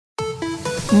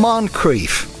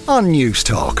Moncrieff on News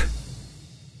Talk.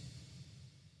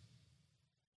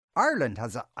 Ireland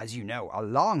has, as you know, a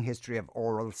long history of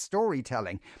oral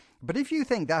storytelling. But if you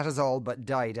think that has all but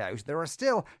died out, there are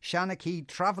still Shanachie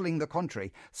travelling the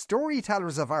country.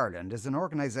 Storytellers of Ireland is an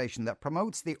organisation that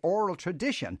promotes the oral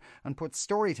tradition and puts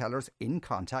storytellers in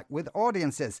contact with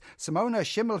audiences. Simone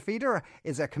Scheummelfeder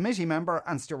is a committee member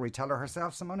and storyteller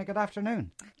herself. Simone, good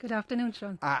afternoon. Good afternoon,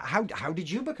 Sean. How did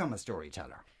you become a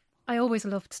storyteller? I always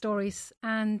loved stories,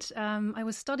 and I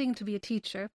was studying to be a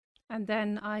teacher, and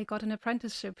then I got an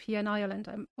apprenticeship here in Ireland.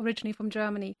 I'm originally from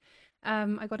Germany.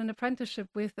 I got an apprenticeship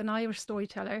with an Irish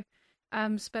storyteller,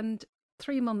 spent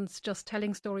 3 months just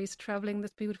telling stories, travelling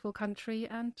this beautiful country,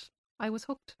 and I was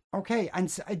hooked. Okay, and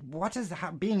so what is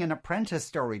being an apprentice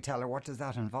storyteller, what does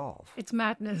that involve? It's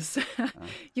madness.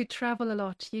 You travel a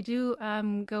lot. You do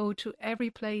go to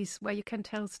every place where you can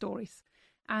tell stories.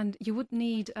 And you would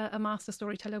need a master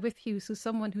storyteller with you, so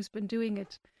someone who's been doing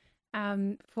it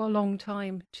for a long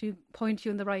time to point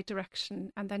you in the right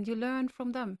direction. And then you learn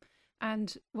from them.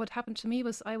 And what happened to me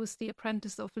was I was the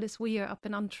apprentice of Liz Weir up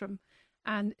in Antrim.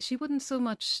 And she wouldn't so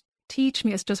much teach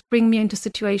me as just bring me into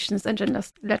situations and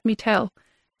just let me tell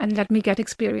and let me get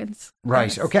experience.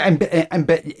 Right, okay.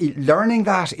 But learning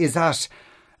that, is that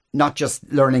not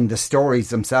just learning the stories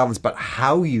themselves, but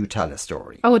how you tell a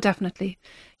story? Oh, definitely.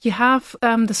 You have,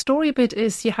 the story bit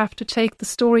is you have to take the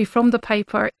story from the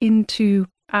paper into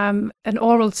an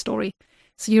oral story.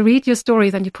 So you read your story,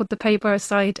 then you put the paper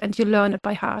aside and you learn it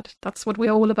by heart. That's what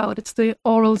we're all about. It's the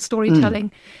oral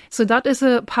storytelling. So that is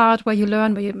a part where you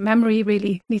learn, where your memory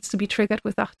really needs to be triggered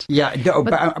with that. Yeah, no,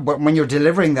 but when you're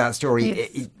delivering that story,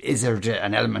 yes. Is there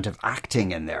an element of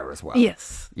acting in there as well?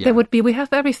 Yes, there would be. We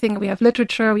have everything. We have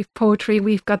literature, we have poetry,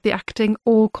 we've got the acting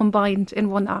all combined in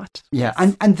one art. Yeah,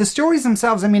 and the stories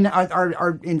themselves, I mean,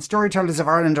 are in Storytellers of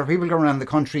Ireland, are people going around the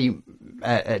country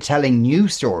telling new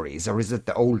stories, or is it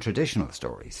the old traditional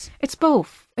stories? It's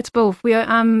both. It's both. We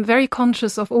are very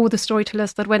conscious of all the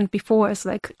storytellers that went before us.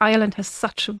 Like, Ireland has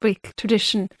such a big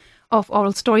tradition of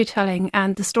oral storytelling,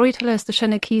 and the storytellers, the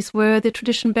Shanekies, were the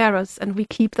tradition bearers, and we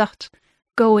keep that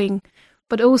going.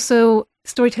 But also,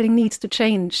 storytelling needs to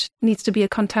change, needs to be a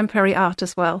contemporary art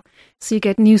as well. So you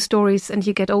get new stories and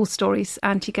you get old stories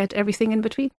and you get everything in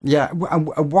between. Yeah.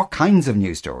 What kinds of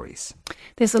new stories?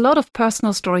 There's a lot of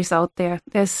personal stories out there.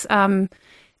 There's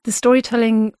the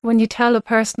storytelling, when you tell a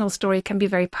personal story, can be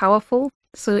very powerful.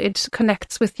 So it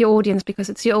connects with your audience because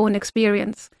it's your own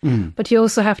experience. But you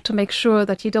also have to make sure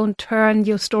that you don't turn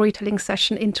your storytelling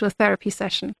session into a therapy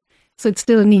session. So it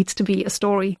still needs to be a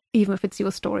story, even if it's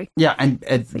your story. Yeah,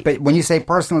 but when you say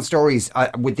personal stories,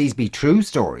 would these be true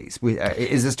stories?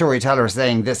 Is the storyteller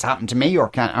saying this happened to me, or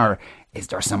is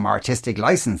there some artistic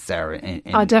license there?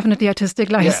 Definitely artistic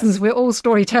license. Yes. We're all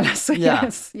storytellers. So yeah.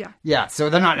 Yes, yeah. Yeah,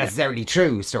 so they're not necessarily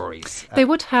true stories. They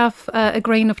would have a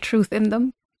grain of truth in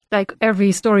them. Like,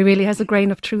 every story really has a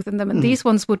grain of truth in them. And these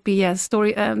ones would be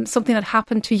something that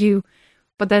happened to you,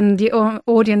 but then the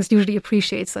audience usually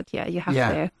appreciates that, you have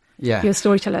there. Yeah, you're a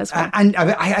storyteller as well. And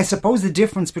I suppose the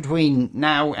difference between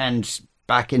now and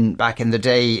back in the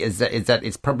day is that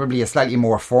it's probably a slightly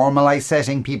more formalised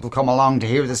setting. People come along to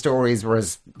hear the stories,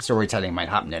 whereas storytelling might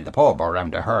happen in the pub or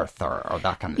around a hearth or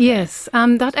that kind of thing. Yes,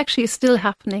 that actually is still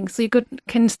happening. So you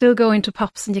can still go into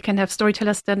pubs and you can have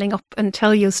storytellers standing up and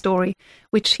tell you a story,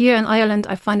 which here in Ireland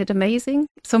I find it amazing.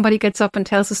 Somebody gets up and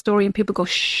tells a story and people go,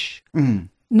 shh.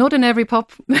 Not in every pub.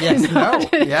 Yes,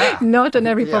 Not in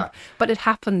every pub, but it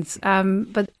happens.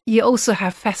 But you also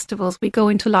have festivals. We go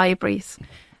into libraries.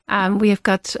 We have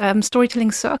got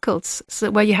storytelling circles,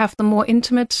 so where you have the more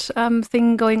intimate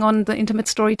thing going on, the intimate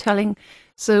storytelling.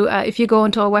 So if you go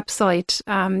onto our website,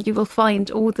 you will find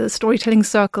all the storytelling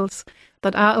circles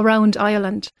that are around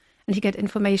Ireland, and you get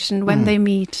information when they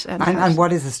meet. And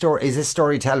what is the story? Is this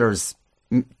storytellers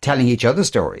telling each other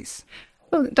stories?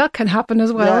 Well, that can happen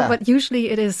as well, but usually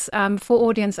it is for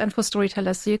audience and for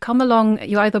storytellers. So you come along,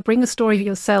 you either bring a story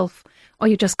yourself or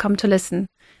you just come to listen.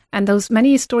 And those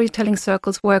many storytelling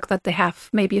circles work that they have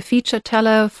maybe a feature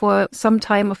teller for some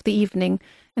time of the evening,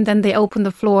 and then they open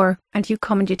the floor and you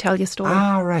come and you tell your story.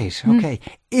 Ah, right. Okay.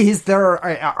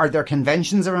 Are there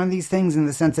conventions around these things, in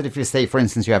the sense that if you say, for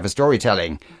instance, you have a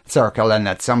storytelling circle and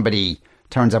that somebody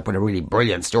turns up with a really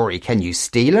brilliant story, can you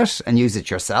steal it and use it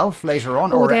yourself later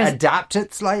on, or adapt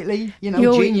it slightly?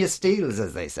 Genius steals,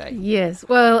 as they say. Yes.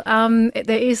 Well,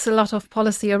 there is a lot of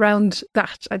policy around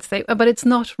that, I'd say, but it's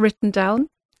not written down.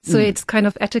 So it's kind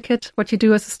of etiquette, what you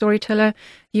do as a storyteller.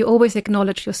 You always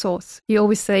acknowledge your source. You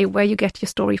always say where you get your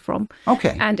story from.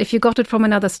 Okay. And if you got it from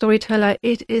another storyteller,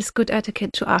 it is good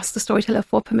etiquette to ask the storyteller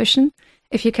for permission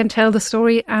if you can tell the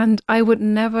story. And I would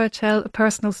never tell a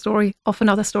personal story of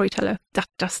another storyteller. That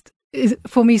just is,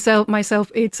 for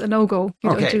myself, it's a no-go. You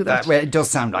don't do that. It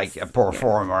does sound like a poor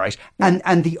form, all right.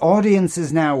 And the audience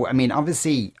is now, I mean,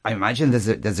 obviously, I imagine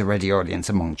there's a ready audience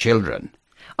among children.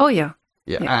 Oh, yeah.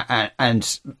 Yeah,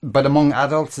 but among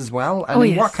adults as well?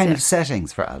 What kind of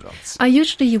settings for adults?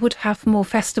 Usually you would have more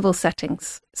festival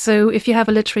settings. So if you have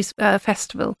a literary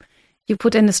festival, you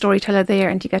put in a storyteller there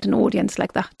and you get an audience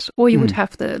like that. Or you would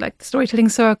have the storytelling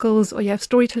circles, or you have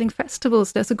storytelling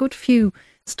festivals. There's a good few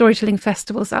storytelling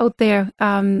festivals out there,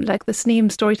 like the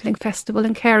Sneem Storytelling Festival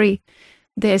in Kerry.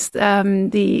 There's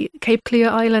the Cape Clear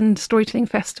Island Storytelling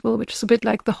Festival, which is a bit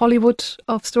like the Hollywood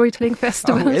of storytelling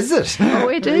festivals. Oh, is it? Oh,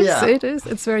 it is. Yeah. It is.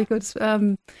 It's very good.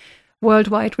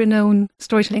 Worldwide renowned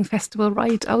storytelling festival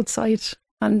right outside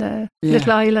on the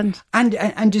little island.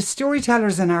 And do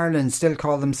storytellers in Ireland still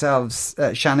call themselves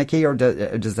Shanachie, or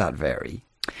does that vary?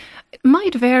 It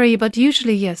might vary, but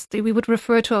usually, yes, we would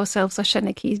refer to ourselves as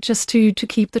Shanachie, just to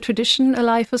keep the tradition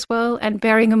alive as well, and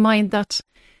bearing in mind that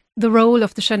the role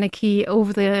of the Shanachie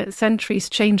over the centuries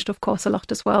changed, of course, a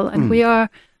lot as well. And we are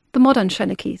the modern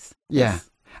Shanachies. Yeah.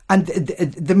 And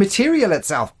the material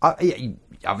itself,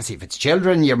 obviously, if it's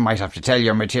children, you might have to tell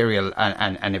your material.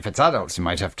 And if it's adults,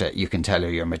 you can tell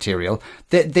your material.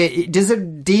 Does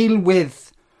it deal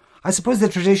with, I suppose the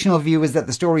traditional view is that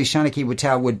the stories Shanachie would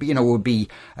tell would be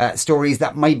stories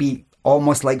that might be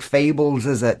almost like fables,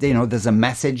 there's a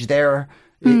message there.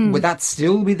 Would that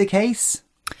still be the case?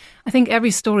 I think every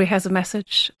story has a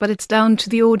message, but it's down to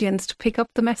the audience to pick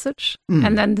up the message.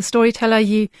 And then the storyteller,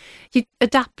 you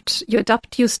adapt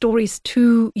your stories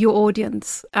to your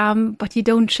audience, but you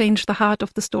don't change the heart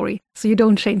of the story. So you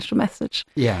don't change the message.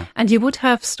 Yeah. And you would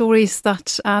have stories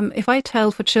that, if I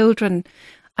tell for children,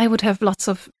 I would have lots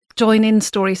of join-in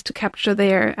stories to capture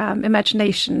their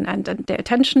imagination and their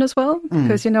attention as well,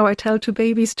 because, I tell to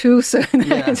babies too, so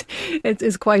it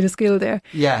is quite a skill there.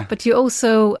 Yeah. But you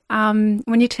also,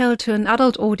 when you tell to an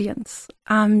adult audience,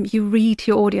 you read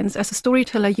your audience. As a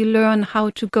storyteller, you learn how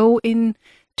to go in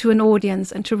to an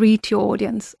audience and to read your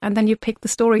audience, and then you pick the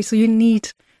story. So you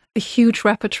need a huge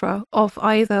repertoire of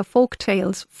either folk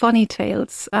tales, funny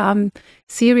tales,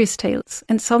 serious tales.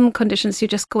 In some conditions, you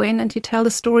just go in and you tell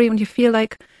the story when you feel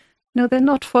like, no, they're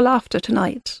not for laughter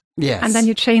tonight. Yes. And then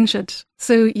you change it.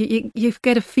 So you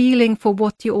get a feeling for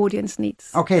what your audience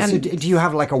needs. Okay, so do you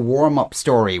have like a warm-up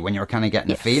story when you're kind of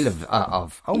getting a feel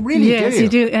of oh, really? Yes, you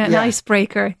do. An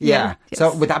icebreaker. Yeah. Yes.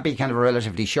 So would that be kind of a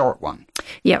relatively short one?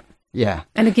 Yeah. Yeah.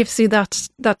 And it gives you that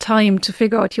time to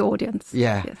figure out your audience.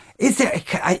 Yeah. Yes. Is there,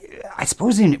 I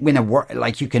suppose when a work,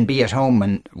 like you can be at home,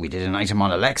 and we did an item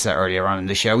on Alexa earlier on in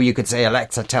the show, you could say,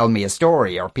 Alexa, tell me a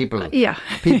story, or people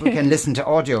can listen to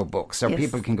audiobooks, or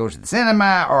people can go to the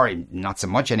cinema, or not so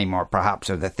much anymore perhaps,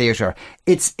 or the theatre.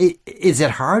 Is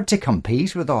it hard to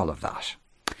compete with all of that?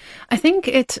 I think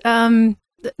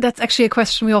that's actually a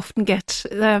question we often get,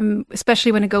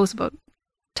 especially when it goes about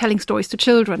telling stories to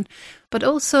children. But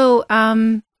also,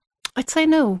 I'd say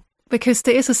no, because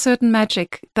there is a certain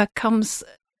magic that comes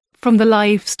from the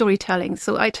live storytelling.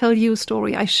 So I tell you a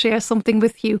story, I share something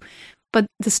with you, but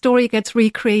the story gets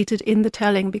recreated in the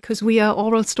telling, because we are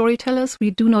oral storytellers.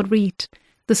 We do not read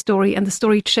the story, and the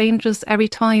story changes every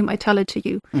time I tell it to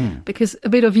you, because a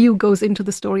bit of you goes into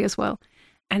the story as well.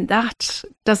 And that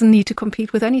doesn't need to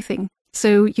compete with anything.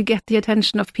 So you get the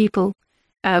attention of people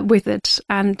with it.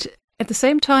 And at the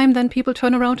same time, then people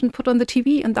turn around and put on the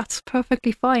TV, and that's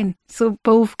perfectly fine. So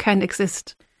both can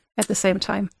exist at the same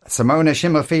time. Simone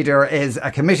Scheummelfeder is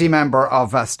a committee member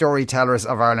of Storytellers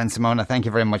of Ireland. Simone, thank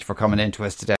you very much for coming in to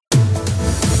us today.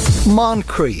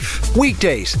 Moncrieff,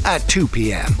 weekdays at 2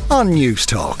 p.m. on News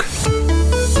Talk.